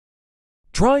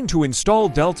Trying to install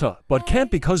Delta but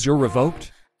can't because you're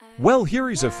revoked? Well,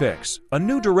 here is a fix. A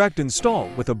new direct install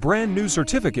with a brand new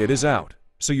certificate is out,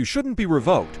 so you shouldn't be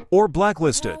revoked or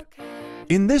blacklisted.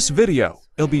 In this video,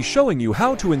 I'll be showing you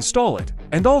how to install it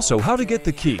and also how to get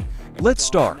the key. Let's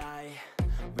start.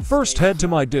 First, head to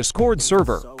my Discord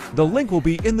server. The link will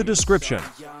be in the description.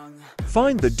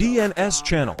 Find the DNS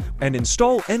channel and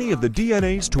install any of the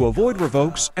DNAs to avoid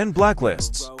revokes and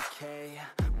blacklists.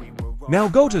 Now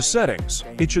go to Settings.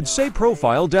 It should say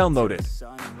Profile Downloaded.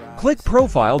 Click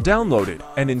Profile Downloaded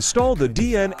and install the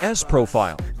DNS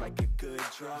profile.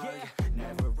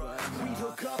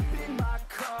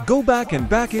 Go back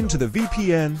into the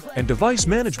VPN and Device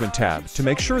Management tab to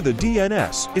make sure the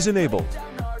DNS is enabled.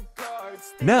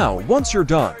 Now, once you're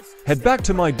done, head back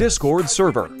to my Discord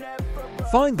server.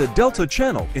 Find the Delta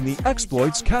channel in the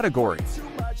Exploits category.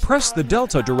 Press the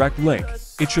Delta direct link.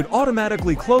 It should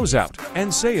automatically close out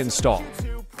and say Install.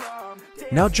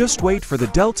 Now just wait for the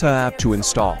Delta app to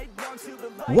install.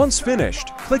 Once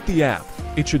finished, click the app.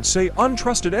 It should say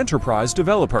Untrusted Enterprise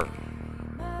Developer.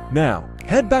 Now,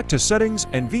 head back to Settings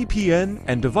and VPN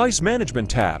and Device Management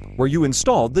tab where you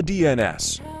installed the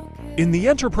DNS. In the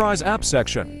Enterprise app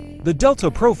section, the Delta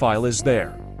profile is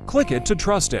there. Click it to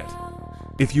trust it.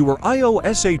 If you are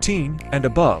iOS 18 and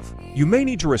above, you may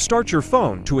need to restart your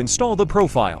phone to install the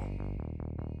profile.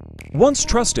 Once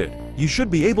trusted, you should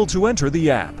be able to enter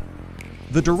the app.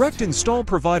 The direct install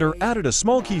provider added a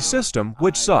small key system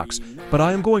which sucks, but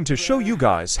I am going to show you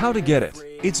guys how to get it.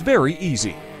 It's very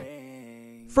easy.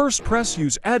 First, press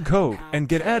Use Add Code and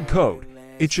get Add Code.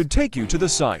 It should take you to the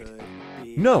site.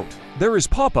 Note, there is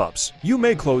pop-ups. You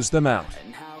may close them out.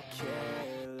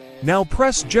 Now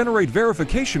press Generate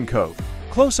Verification Code.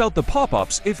 Close out the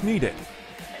pop-ups if needed.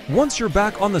 Once you're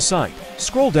back on the site,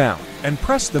 scroll down and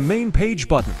press the Main Page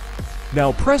button.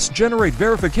 Now press Generate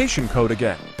Verification Code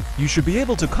again. You should be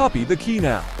able to copy the key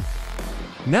now.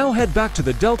 Now head back to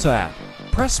the Delta app.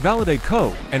 Press Validate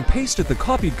Code and paste it the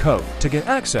copied code to get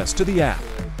access to the app.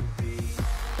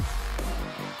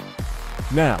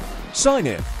 Now, sign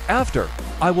in. After,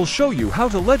 I will show you how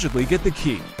to legibly get the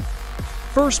key.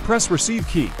 First, press Receive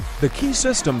Key. The key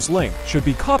system's link should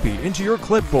be copied into your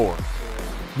clipboard.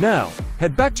 Now,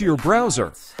 head back to your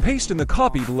browser, paste in the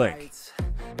copied link.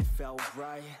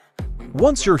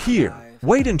 Once you're here,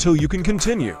 wait until you can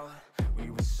continue.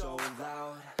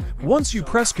 Once you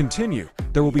press Continue,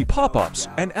 there will be pop-ups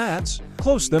and ads.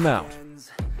 Close them out.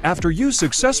 After you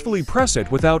successfully press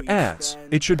it without ads,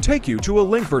 it should take you to a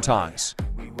linkvertise.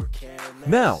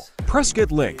 Now, press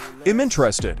Get Link. I'm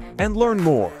interested, and learn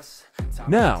more.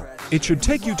 Now, it should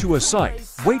take you to a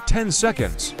site. Wait 10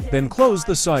 seconds, then close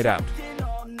the site out.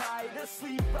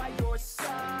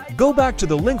 Go back to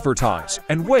the linkvertise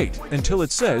and wait until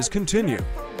it says Continue.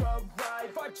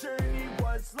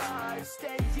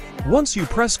 Once you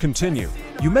press Continue,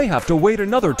 you may have to wait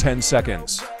another 10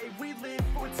 seconds.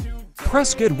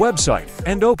 Press Get Website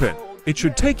and open. It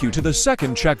should take you to the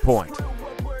second checkpoint.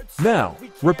 Now,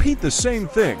 repeat the same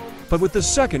thing, but with the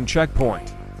second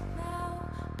checkpoint.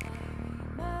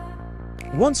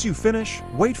 Once you finish,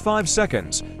 wait 5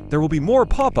 seconds. There will be more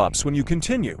pop-ups when you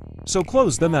continue, so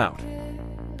close them out.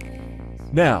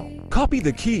 Now, copy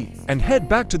the key and head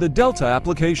back to the Delta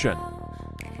application.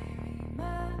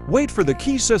 Wait for the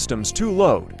key systems to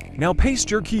load. Now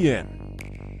paste your key in.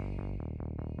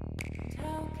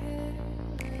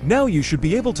 Now you should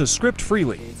be able to script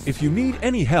freely. If you need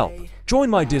any help, join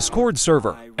my Discord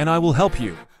server and I will help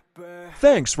you.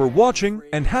 Thanks for watching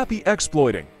and happy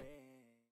exploiting.